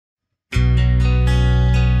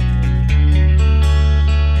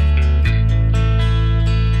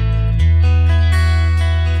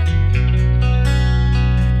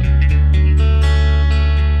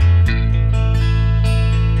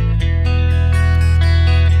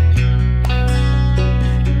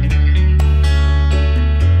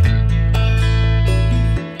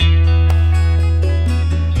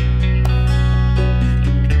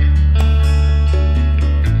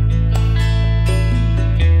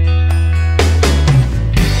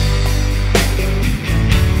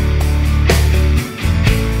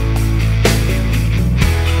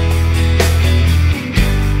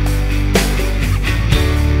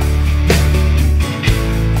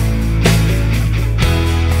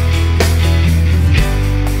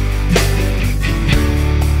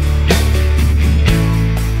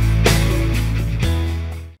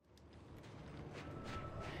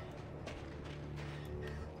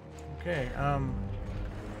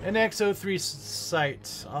NX03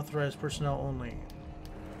 site. Authorized personnel only.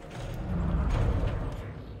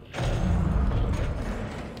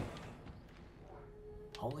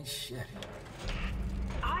 Holy shit.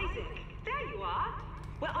 Isaac, there you are.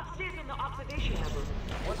 We're upstairs on the observation level.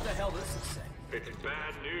 What the hell does this say? It's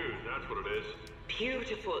bad news, that's what it is.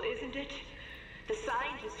 Beautiful, isn't it? The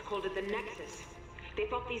scientists called it the Nexus. They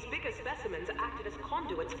thought these bigger specimens acted as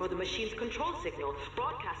conduits for the machine's control signal,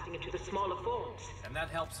 broadcasting it to the smaller forms. And that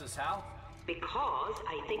helps us how? Because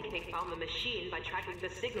I think they found the machine by tracking the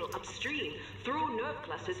signal upstream through nerve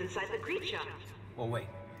clusters inside the creature. Well, wait.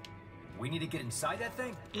 We need to get inside that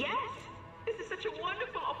thing? Yes! This is such a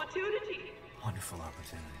wonderful opportunity. Wonderful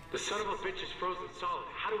opportunity. The son of a bitch is frozen solid.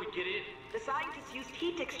 How do we get in? The scientists used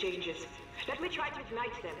heat exchangers. Let me try to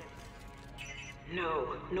ignite them.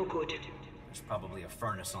 No, no good. There's probably a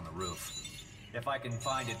furnace on the roof. If I can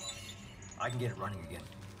find it, I can get it running again.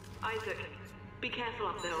 Isaac, be careful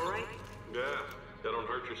up there, all right? Yeah, don't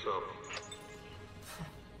hurt yourself.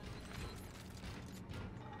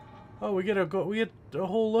 Oh, we get a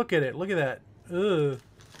whole look at it. Look at that. Ugh.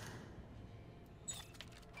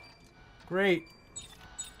 Great.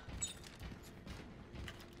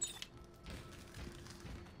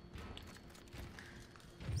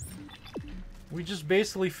 We just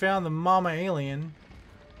basically found the mama alien.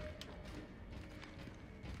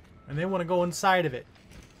 And they want to go inside of it.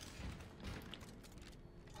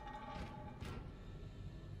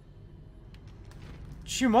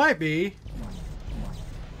 She might be.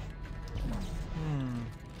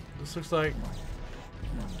 This looks like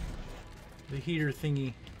the heater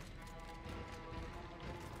thingy.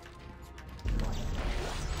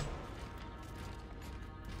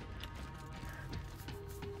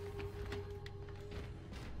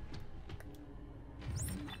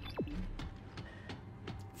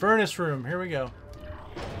 Furnace room, here we go.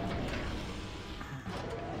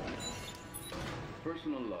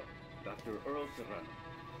 Personal log, Dr. Earl Serrano.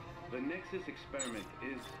 The Nexus experiment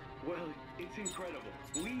is, well, it's incredible.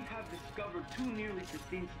 We have discovered 2 nearly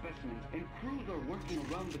pristine specimens, and crews are working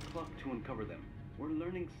around the clock to uncover them. We're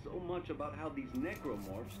learning so much about how these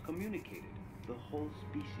Necromorphs communicated. The whole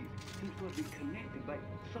species seems to have been connected by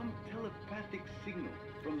some telepathic signal,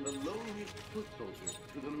 from the lowliest foot soldier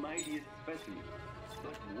to the mightiest specimen.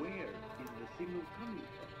 But where is the signal coming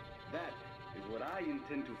from? That is what I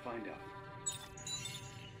intend to find out.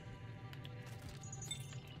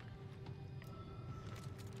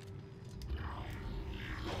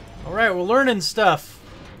 Alright, we're learning stuff.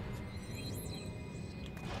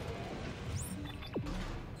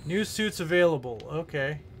 New suits available.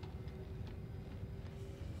 Okay.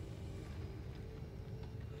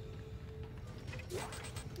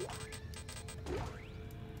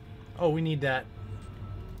 Oh, we need that.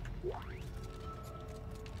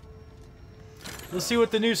 Let's see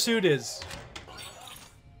what the new suit is.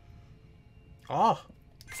 Oh.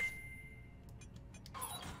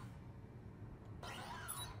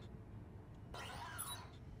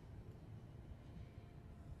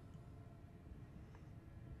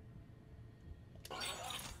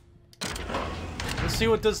 Let's see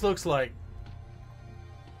what this looks like.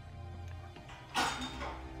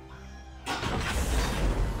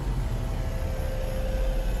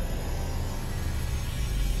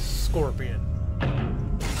 Scorpion.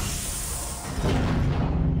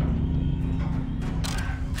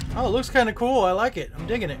 Oh, it looks kind of cool. I like it. I'm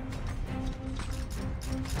digging it.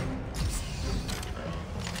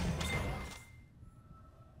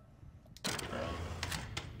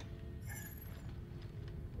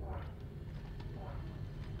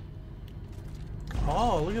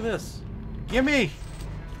 Oh, look at this. Gimme!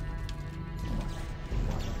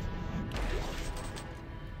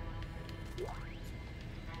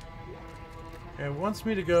 Okay, it wants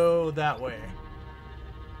me to go that way.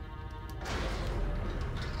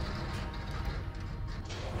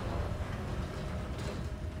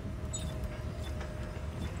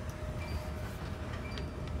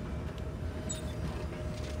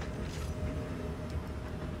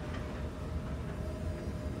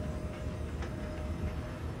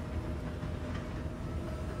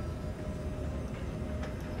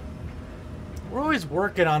 We're always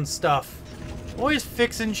working on stuff. Always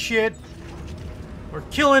fixing shit. We're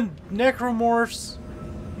killing necromorphs.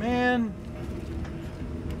 Man.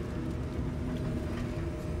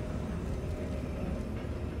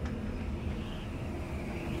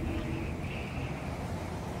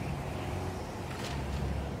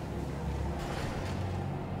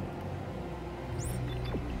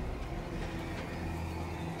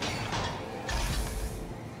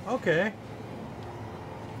 Okay.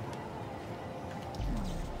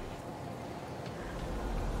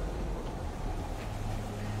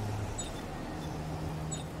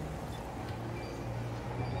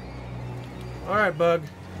 Alright, bug.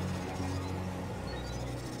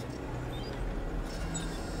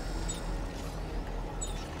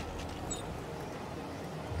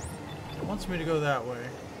 It wants me to go that way.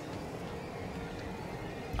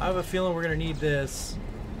 I have a feeling we're gonna need this.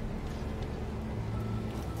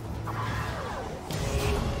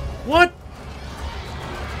 What?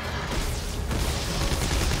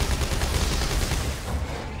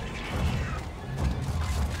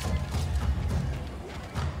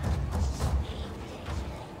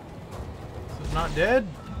 This is not dead?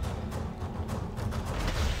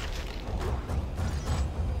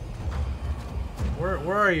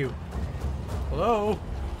 Where are you? Hello?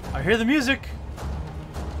 I hear the music.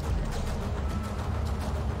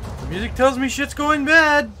 The music tells me shit's going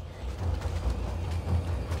bad.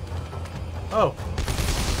 Oh.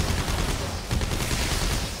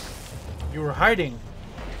 You were hiding.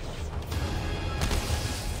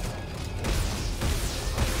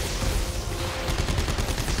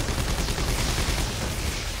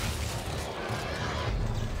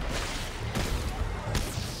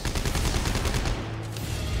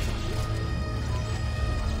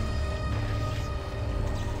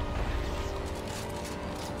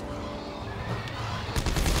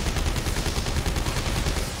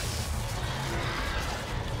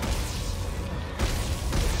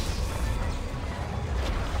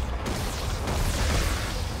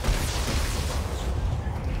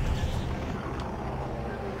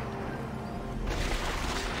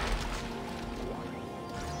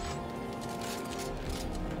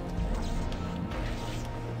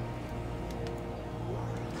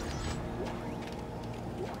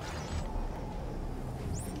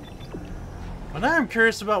 Well, now I'm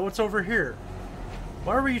curious about what's over here.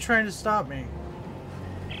 Why were you trying to stop me?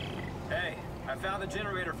 Hey, I found the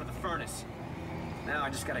generator for the furnace. Now I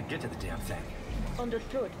just gotta get to the damn thing.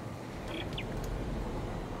 Understood.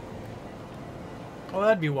 Oh,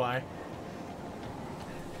 that'd be why.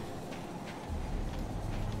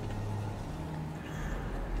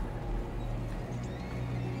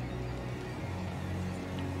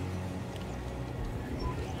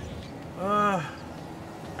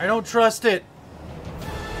 I don't trust it.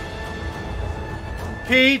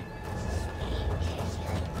 Pete!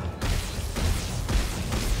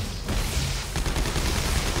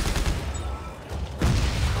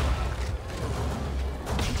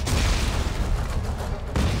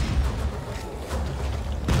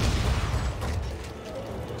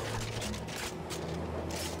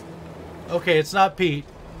 Okay, it's not Pete.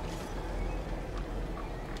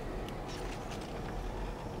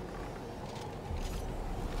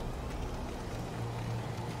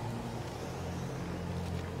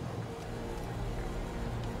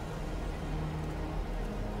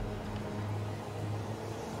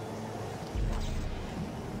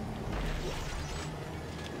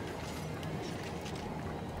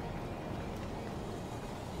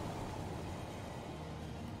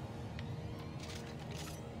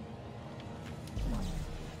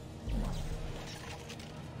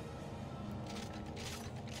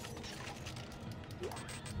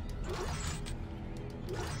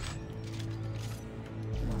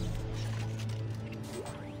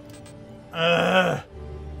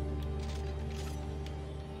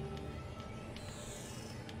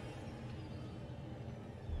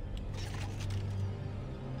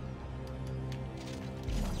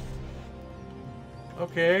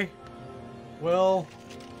 Okay. Well,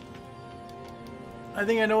 I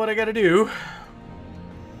think I know what I gotta do.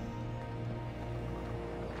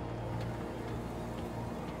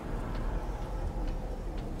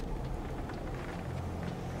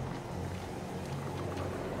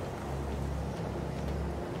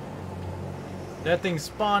 That thing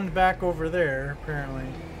spawned back over there, apparently.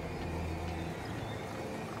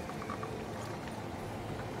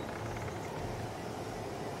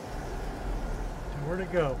 And where'd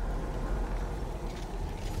it go?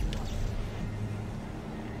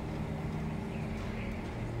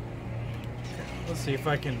 Okay, let's see if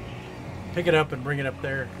I can pick it up and bring it up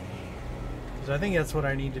there. Because I think that's what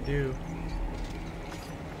I need to do.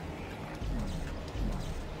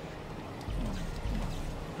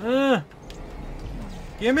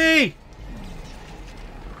 Gimme!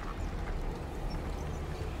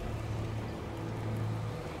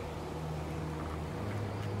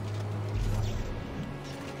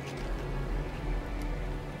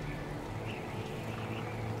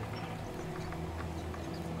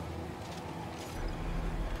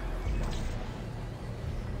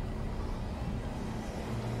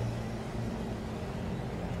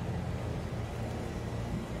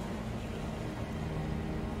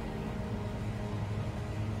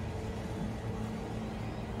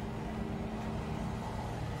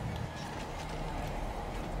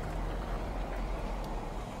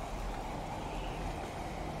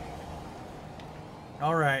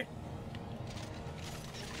 All right.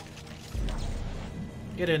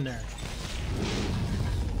 Get in there.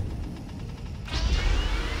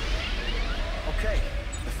 Okay,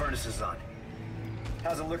 the furnace is on.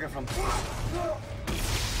 How's it looking from...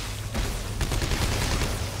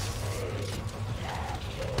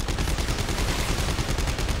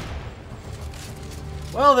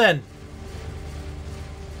 Well then.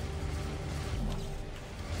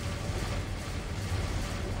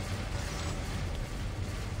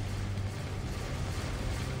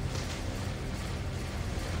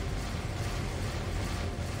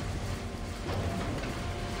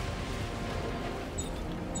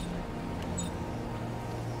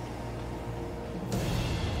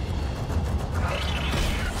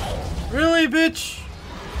 Really, bitch?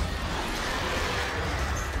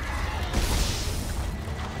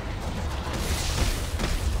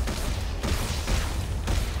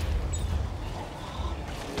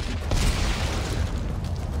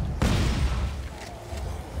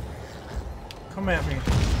 Come at me.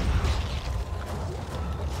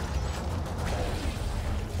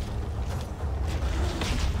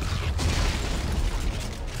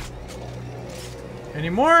 Any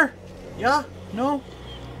more? Yeah? No?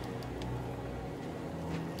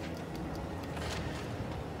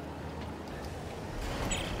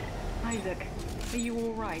 Isaac, are you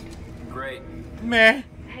all right? Great. Meh.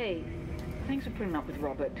 Hey, thanks for putting up with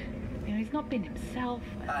Robert. You know, he's not been himself.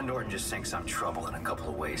 Norton just thinks I'm trouble in a couple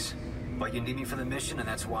of ways. But you need me for the mission, and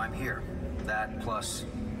that's why I'm here. That plus,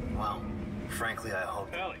 well, frankly, I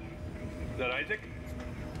hope... Allie, is that Isaac?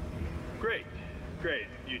 Great, great.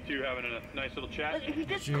 You two having a nice little chat? He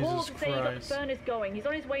just Jesus called to say he got the Christ. furnace going. He's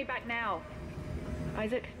on his way back now.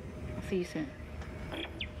 Isaac, I'll see you soon.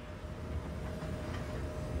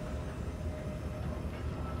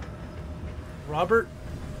 Robert?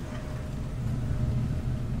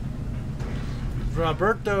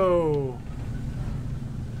 Roberto!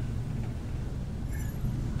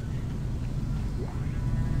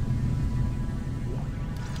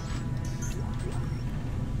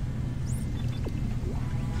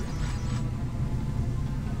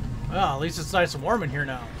 Well, at least it's nice and warm in here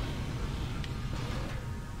now.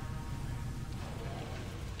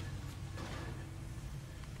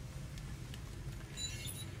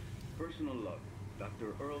 Personal log,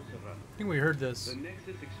 Dr. Earl Serrano. I think we heard this. The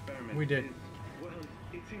Nexus experiment We did. is, well,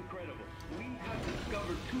 it's incredible. We have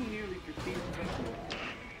discovered two nearly pristine specimens.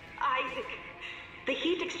 Isaac, the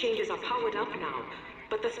heat exchangers are powered up now,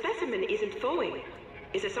 but the specimen isn't thawing.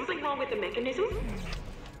 Is there something wrong with the mechanism?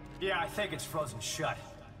 Yeah, I think it's frozen shut.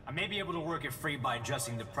 I may be able to work it free by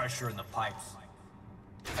adjusting the pressure in the pipes.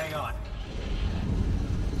 Hang on.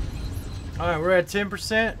 Alright, we're at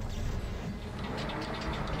 10%.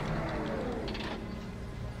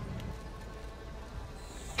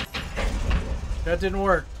 That didn't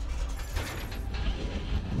work.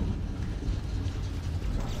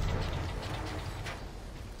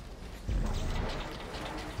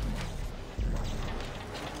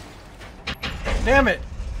 Damn it!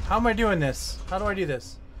 How am I doing this? How do I do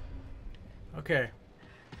this? Okay.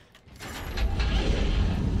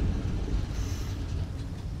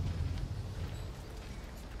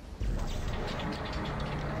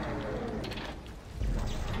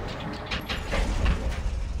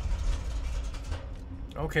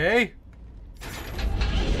 Okay.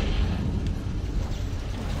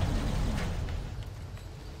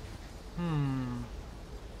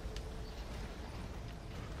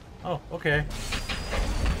 Oh, okay.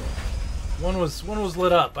 One was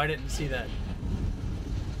lit up. I didn't see that.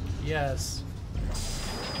 Yes.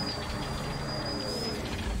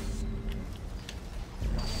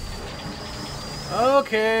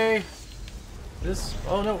 Okay. This.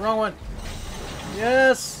 Oh no, wrong one.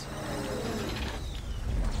 Yes.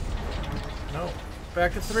 No.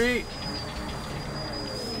 Back to 3.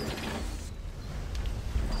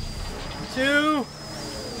 2.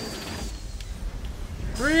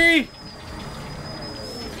 3.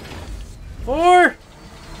 4.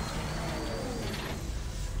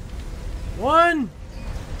 1.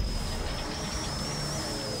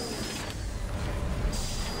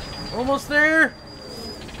 Almost there.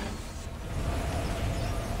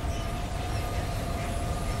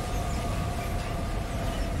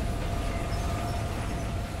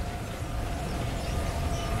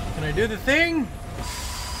 Can I do the thing?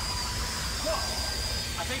 Whoa!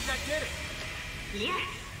 I think that did it! Yes!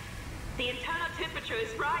 The internal temperature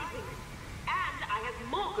is rising. And I have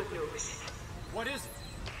more good news. What is it?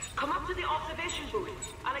 Come up to the observation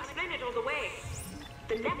booth. I'll explain it all the way.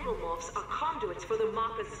 The Necromorphs are conduits for the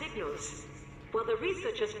marker's signals. Well, the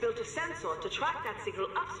researchers built a sensor to track that signal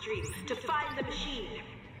upstream to find the machine.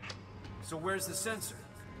 So where's the sensor?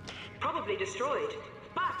 Probably destroyed.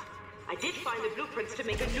 But I did find the blueprints to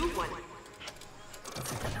make a new one. I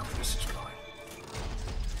think I know where this is going.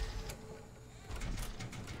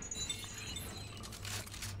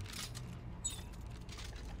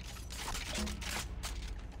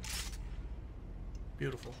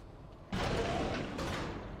 Beautiful.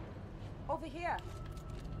 Over here.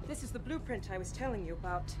 This is the blueprint I was telling you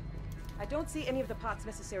about. I don't see any of the parts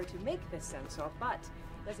necessary to make this sensor, but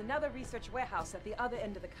there's another research warehouse at the other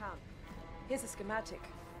end of the camp. Here's a schematic.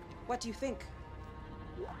 What do you think?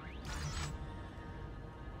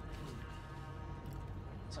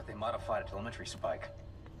 It's like they modified a telemetry spike.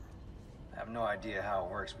 I have no idea how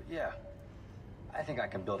it works, but yeah. I think I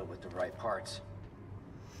can build it with the right parts.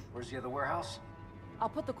 Where's the other warehouse? I'll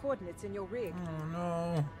put the coordinates in your rig. Oh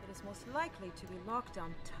no. It is most likely to be locked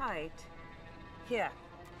down tight. Here.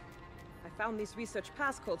 I found these research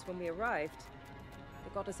passcodes when we arrived. They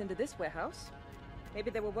got us into this warehouse. Maybe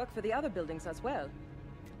they will work for the other buildings as well.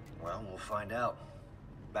 Well, we'll find out.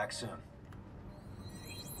 Back soon.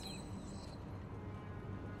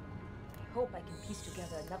 I hope I can piece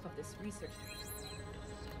together enough of this research.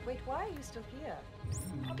 Wait, why are you still here?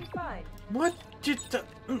 I'll be fine. What did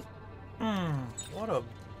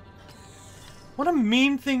what a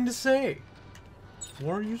mean thing to say.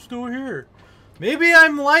 Why are you still here? Maybe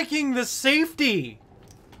I'm liking the safety.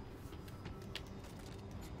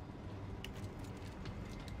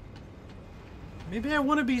 Maybe I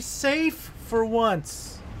want to be safe for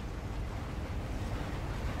once.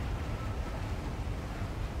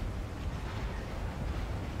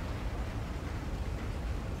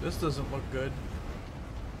 This doesn't look good.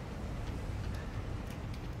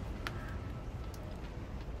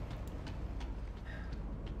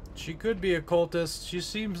 She could be a cultist. She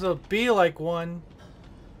seems to be like one.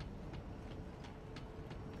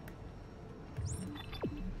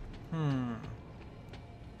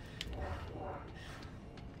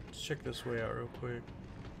 Let's check this way out real quick.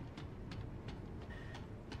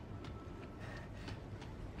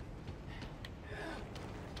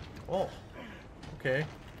 Oh, okay.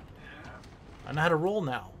 I know how to roll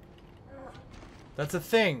now. That's a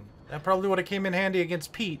thing. That probably would have came in handy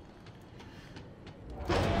against Pete.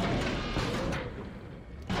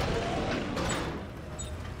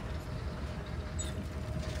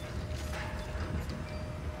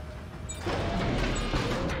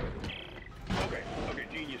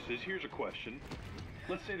 Here's a question.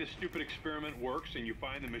 Let's say the stupid experiment works and you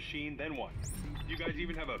find the machine, then what? Do you guys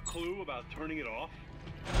even have a clue about turning it off?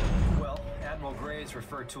 Well, Admiral Graves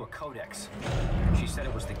referred to a codex. She said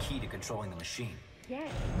it was the key to controlling the machine.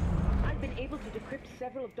 Yes. I've been able to decrypt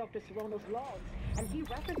several of Dr. Serrano's logs, and he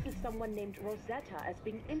references someone named Rosetta as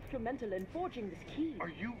being instrumental in forging this key. Are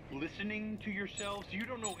you listening to yourselves? You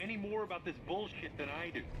don't know any more about this bullshit than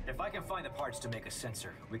I do. If I can find the parts to make a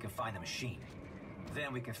sensor, we can find the machine.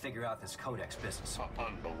 Then we can figure out this codex business.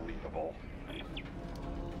 Unbelievable.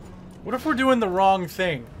 What if we're doing the wrong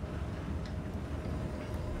thing?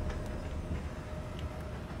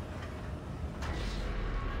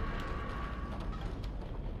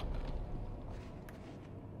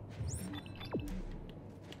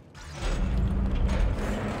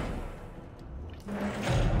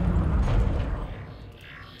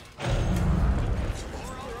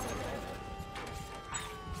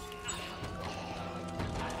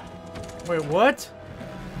 Wait, what?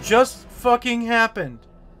 Just fucking happened.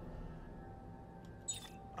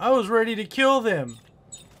 I was ready to kill them.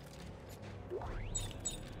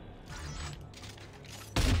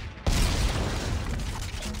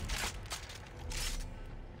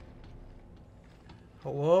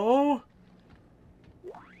 Hello?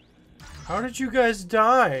 How did you guys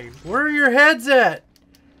die? Where are your heads at?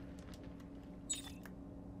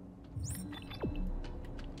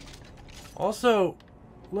 Also,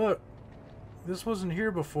 look. This wasn't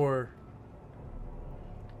here before.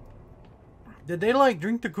 Did they like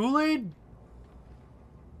drink the Kool-Aid?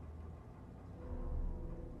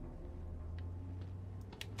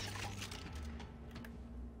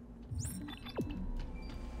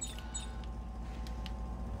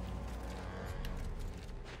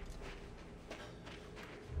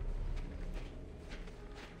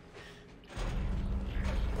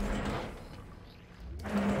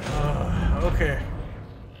 Okay.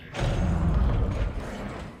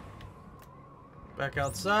 Back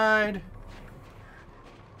outside.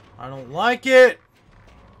 I don't like it.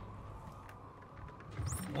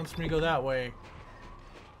 Wants me to go that way.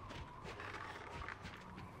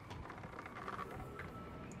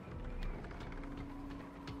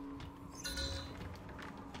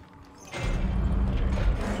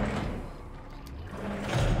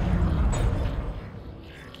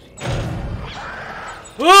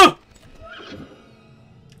 Oh!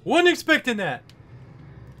 Wasn't expecting that.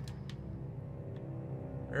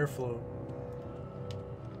 Airflow.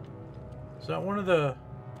 Is that one of the...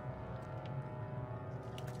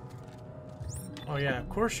 Oh yeah, of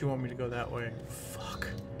course you want me to go that way. Fuck.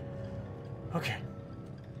 Okay.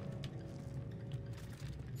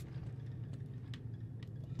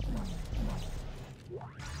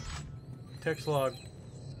 Text log.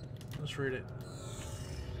 Let's read it.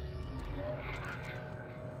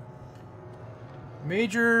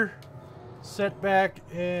 Major setback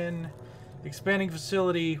in expanding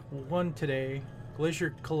facility 1 today.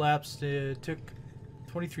 Glacier collapsed. Took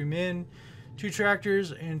 23 men, 2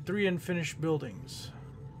 tractors, and 3 unfinished buildings.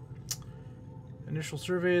 Initial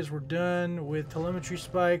surveys were done with telemetry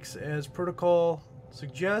spikes as protocol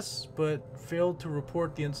suggests, but failed to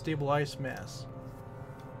report the unstable ice mass.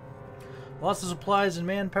 Loss of supplies and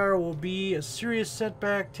manpower will be a serious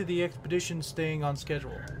setback to the expedition staying on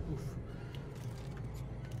schedule. Oof.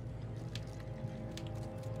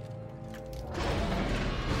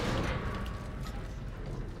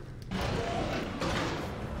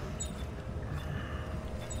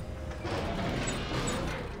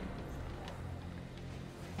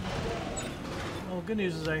 Well, good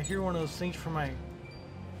news is I hear one of those things from my...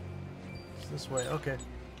 It's this way, okay.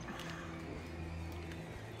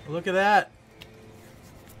 Look at that.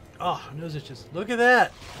 Oh, nose itches. Look at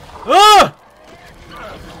that. Oh!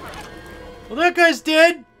 Well, that guy's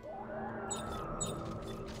dead.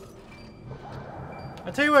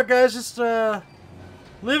 I tell you what, guys, just live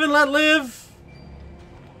and let live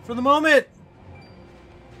for the moment.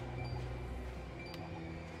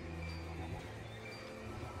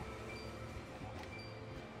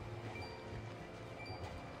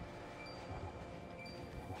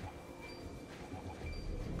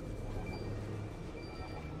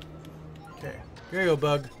 Here you go,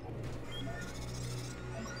 bug.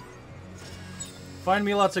 Find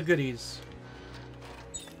me lots of goodies.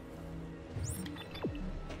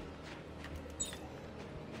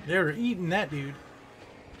 They're eating that dude.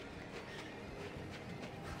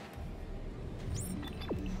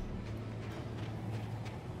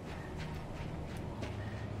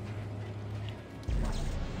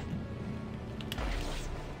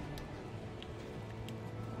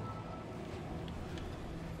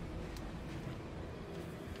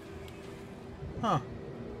 Huh.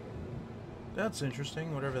 That's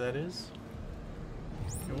interesting, whatever that is.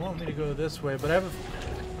 You want me to go this way, but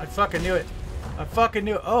I fucking knew it. I fucking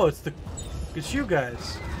knew it. Oh, it's you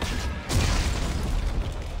guys.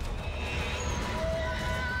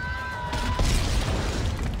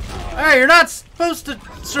 Hey, you're not supposed to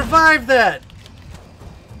survive that!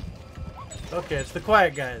 Okay, it's the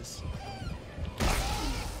quiet guys.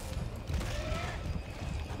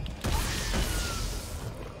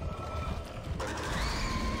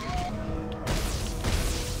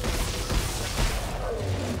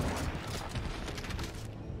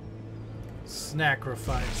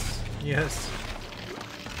 Sacrifice. Yes.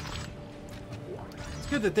 It's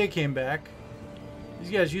good that they came back. These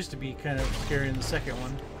guys used to be kind of scary in the second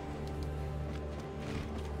one.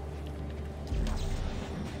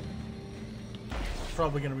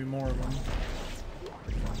 Probably going to be more of them.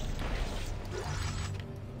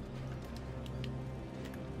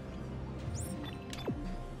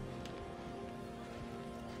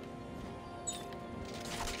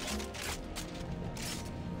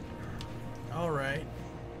 Alright.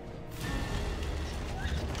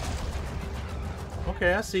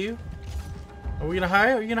 Okay, I see you. Are we gonna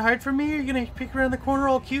hide? Are you gonna hide from me? Are you gonna peek around the corner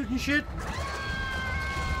all cute and shit?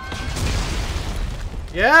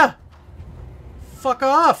 Yeah! Fuck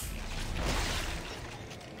off!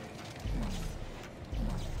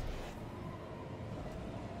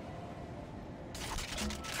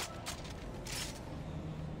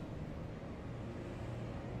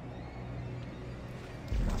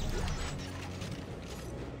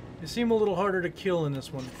 They seem a little harder to kill in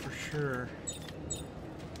this one, for sure.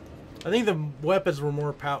 I think the weapons were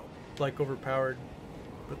more overpowered,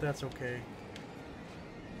 but that's okay.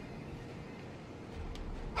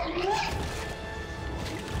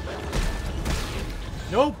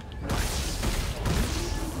 Nope.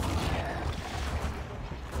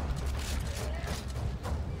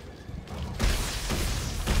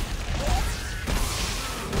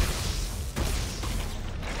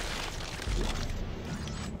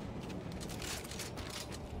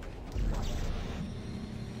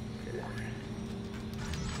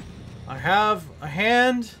 I have a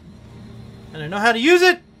hand, and I know how to use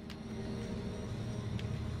it.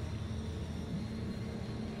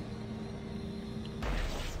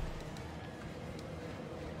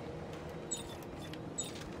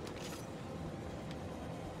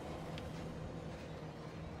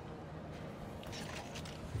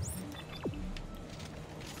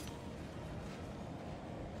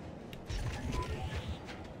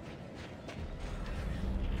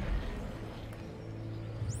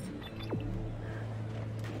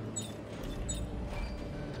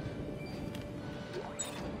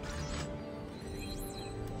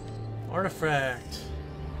 Artifact.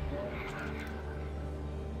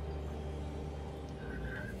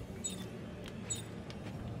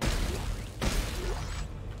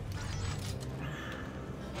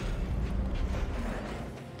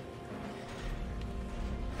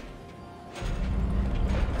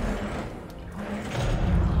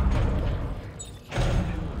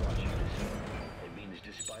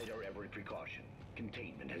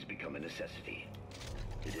 Containment has become a necessity.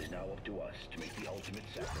 It is now up to us to make the ultimate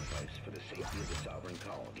sacrifice for the safety of the sovereign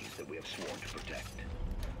colonies that we have sworn to protect.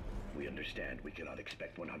 We understand we cannot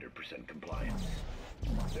expect 100% compliance.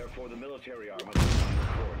 Therefore, the military arm of the final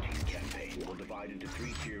quarantine campaign will divide into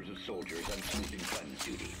 3 tiers of soldiers on sweeping cleanse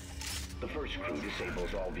duty. The first crew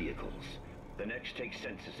disables all vehicles. The next takes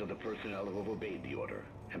census of the personnel who have obeyed the order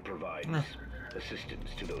and provides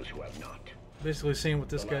assistance to those who have not. Basically saying what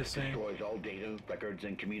this guy's saying. Destroys all data, records,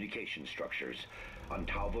 and communication structures on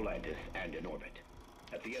Volantis and in orbit.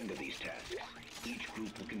 At the end of these tasks, each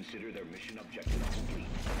group will consider their mission objective complete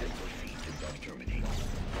and proceed to self-terminate.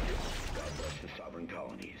 God bless the sovereign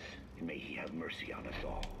colonies, and may he have mercy on us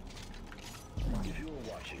all. If you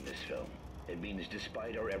are watching this film, it means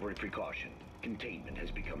despite our every precaution, containment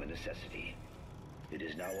has become a necessity. It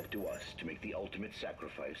is now up to us to make the ultimate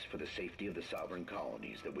sacrifice for the safety of the sovereign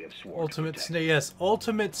colonies that we have sworn ultimate to protect. Yes,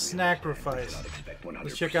 ultimate sacrifice.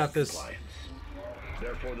 Let's check out this. Compliance.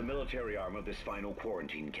 Therefore, the military arm of this final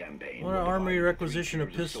quarantine campaign. One armory requisition, a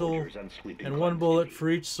pistol, and 1 bullet for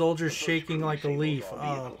each soldier shaking like a leaf.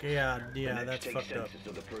 Oh, yeah, that's fucked up.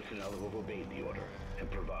 Of the personnel who have obeyed the order and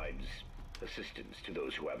provides assistance to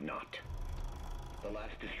those who have not. The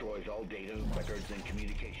last destroys all data, records, and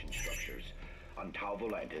communication structures on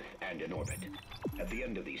Volantis and in orbit. At the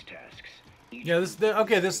end of these tasks,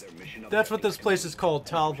 that's what this place is called,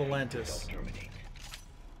 Volantis.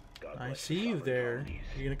 I see you there.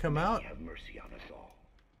 You gonna come out? Have mercy on us all.